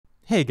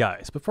Hey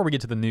guys, before we get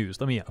to the news,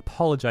 let me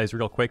apologize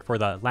real quick for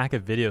the lack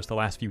of videos the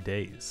last few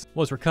days. I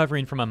was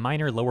recovering from a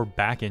minor lower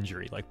back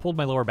injury, pulled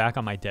my lower back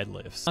on my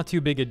deadlifts. Not too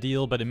big a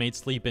deal, but it made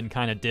sleeping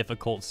kind of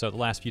difficult, so the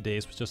last few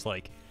days was just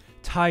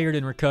tired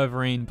and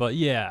recovering, but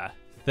yeah,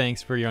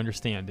 thanks for your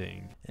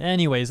understanding.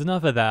 Anyways,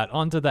 enough of that,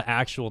 on to the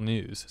actual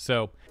news.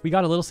 So, we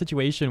got a little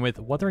situation with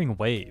Wuthering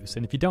Waves,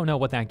 and if you don't know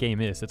what that game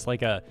is, it's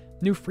like a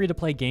new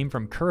free-to-play game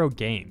from Kuro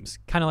Games,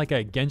 kind of like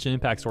a Genshin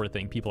Impact sort of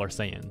thing, people are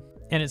saying.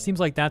 And it seems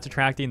like that's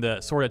attracting the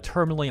sort of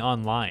terminally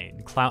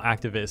online, clout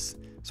activists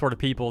sort of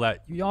people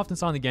that you often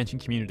saw in the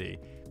Genshin community.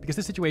 Because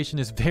this situation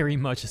is very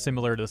much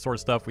similar to the sort of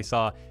stuff we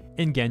saw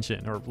in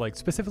Genshin, or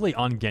specifically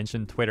on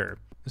Genshin Twitter.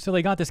 So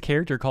they got this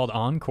character called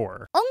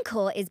Encore.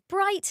 Encore is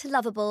bright,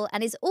 lovable,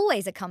 and is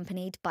always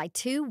accompanied by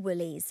two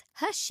woolies,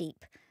 her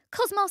sheep,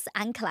 Cosmos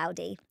and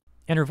Cloudy.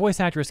 And her voice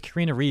actress,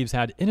 Karina Reeves,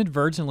 had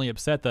inadvertently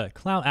upset the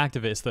clout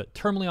activists, the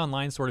terminally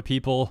online sort of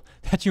people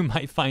that you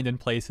might find in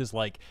places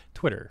like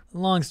Twitter.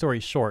 Long story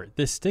short,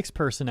 this Styx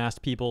person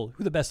asked people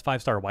who the best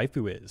 5-star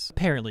waifu is.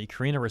 Apparently,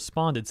 Karina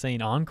responded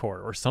saying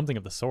Encore or something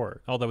of the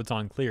sort, although it's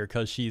unclear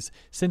because she's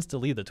since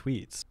deleted the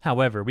tweets.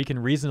 However, we can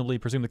reasonably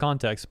presume the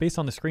context based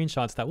on the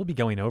screenshots that we'll be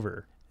going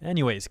over.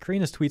 Anyways,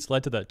 Karina's tweets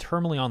led to the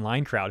terminally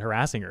online crowd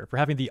harassing her for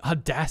having the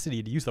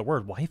audacity to use the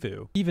word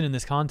waifu, even in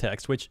this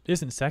context, which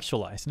isn't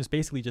sexualized and is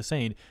basically just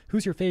saying,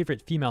 who's your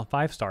favorite female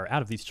 5-star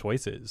out of these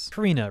choices?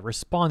 Karina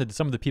responded to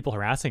some of the people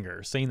harassing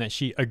her, saying that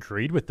she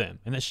agreed with them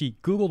and that she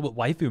googled what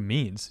waifu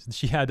means, and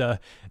she had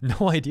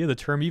no idea the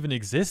term even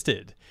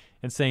existed,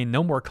 and saying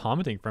no more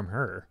commenting from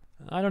her.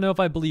 I don't know if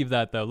I believe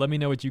that though. Let me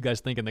know what you guys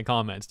think in the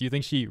comments. Do you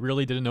think she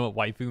really didn't know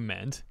what waifu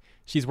meant?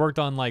 She's worked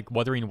on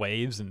Wuthering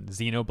Waves and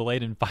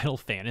Xenoblade and Final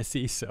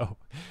Fantasy, so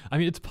I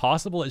mean, it's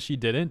possible that she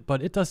didn't,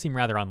 but it does seem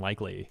rather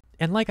unlikely.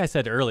 And like I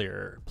said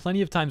earlier,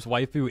 plenty of times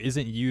waifu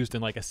isn't used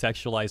in a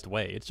sexualized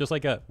way. It's just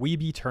a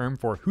weeby term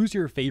for who's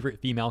your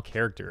favorite female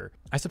character.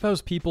 I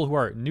suppose people who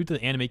are new to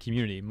the anime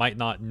community might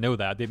not know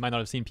that. They might not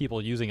have seen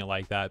people using it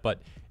like that,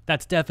 but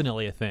that's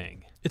definitely a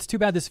thing. It's too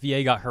bad this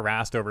VA got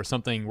harassed over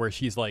something where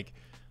she's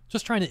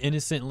just trying to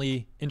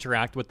innocently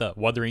interact with the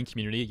Wuthering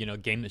community,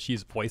 game that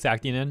she's voice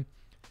acting in.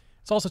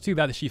 It's also too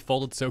bad that she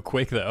folded so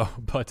quick though,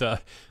 but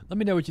let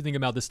me know what you think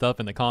about this stuff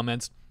in the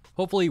comments.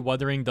 Hopefully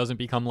Wuthering doesn't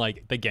become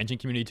the Genshin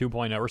Community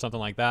 2.0 or something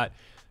like that,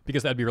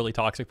 because that'd be really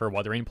toxic for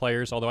Wuthering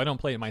players, although I don't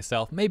play it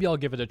myself. Maybe I'll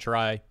give it a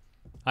try.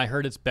 I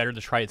heard it's better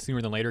to try it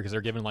sooner than later because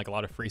they're giving a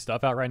lot of free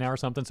stuff out right now or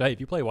something. So hey, if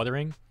you play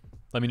Wuthering,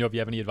 let me know if you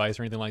have any advice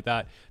or anything like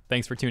that.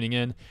 Thanks for tuning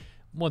in.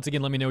 Once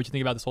again, let me know what you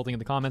think about this whole thing in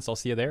the comments. I'll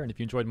see you there, and if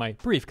you enjoyed my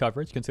brief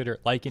coverage, consider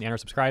liking and or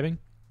subscribing.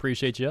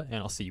 Appreciate you, and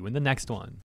I'll see you in the next one.